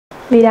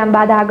વિરામ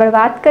બાદ આગળ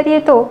વાત કરીએ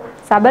તો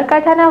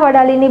સાબરકાંઠાના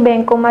વડાલીની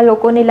બેંકોમાં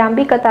લોકોની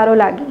લાંબી કતારો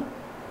લાગી।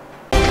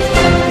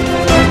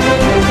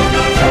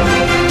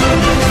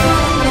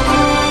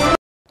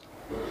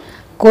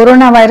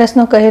 કોરોના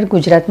વાયરસનો કહેર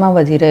ગુજરાતમાં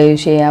વધી રહ્યો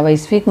છે। આ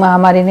વૈશ્વિક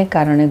મહામારીને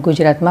કારણે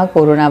ગુજરાતમાં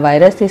કોરોના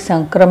વાયરસથી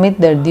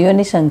સંક્રમિત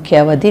દર્દીઓની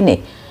સંખ્યા વધીને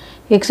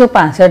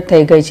 165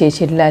 થઈ ગઈ છે।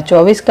 છેલ્લા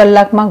 24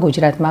 કલાકમાં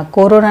ગુજરાતમાં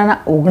કોરોનાના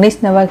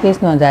 19 નવા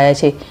કેસ નોંધાયા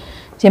છે,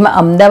 જેમાં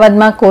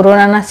અમદાવાદમાં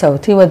કોરોનાના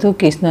સૌથી વધુ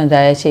કેસ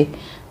નોંધાયા છે।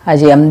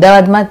 આજે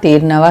અમદાવાદમાં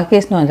 13 નવા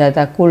કેસ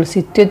નોંધાતા કુલ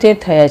 77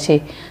 થયા છે।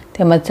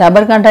 તેમજ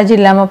સાબરકાંઠા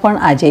જિલ્લામાં પણ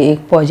આજે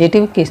એક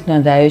પોઝિટિવ કેસ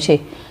નોંધાયો છે।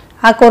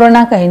 આ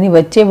કોરોના કહેરની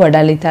વચ્ચે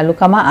વડાલી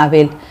તાલુકામાં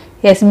આવેલ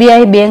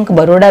SBI બેંક,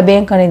 બરોડા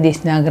બેંક અને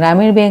દેશના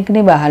ગ્રામીણ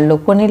બેંકની બહાર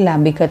લોકોની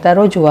લાંબી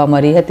કતારો જોવા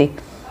મળી હતી।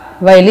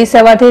 વહેલી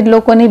સવારથી જ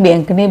લોકોની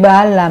બેંકની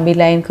બહાર લાંબી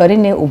લાઈન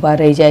કરીને ઊભા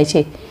રહી જાય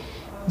છે,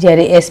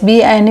 જ્યારે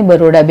SBI અને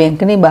બરોડા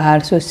બેંકની બહાર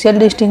સોશિયલ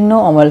ડિસ્ટન્સિંગનો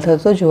અમલ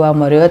થતો જોવા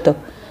મળ્યો હતો,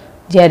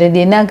 જ્યારે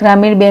દેના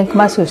ગ્રામીણ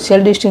બેંકમાં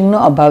સોશિયલ ડિસ્ટન્સિંગનો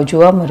અભાવ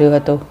જોવા મળ્યો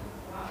હતો।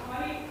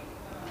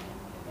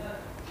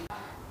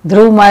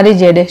 ધ્રુવ મારી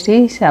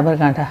ZSTV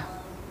સાબરકાંઠા।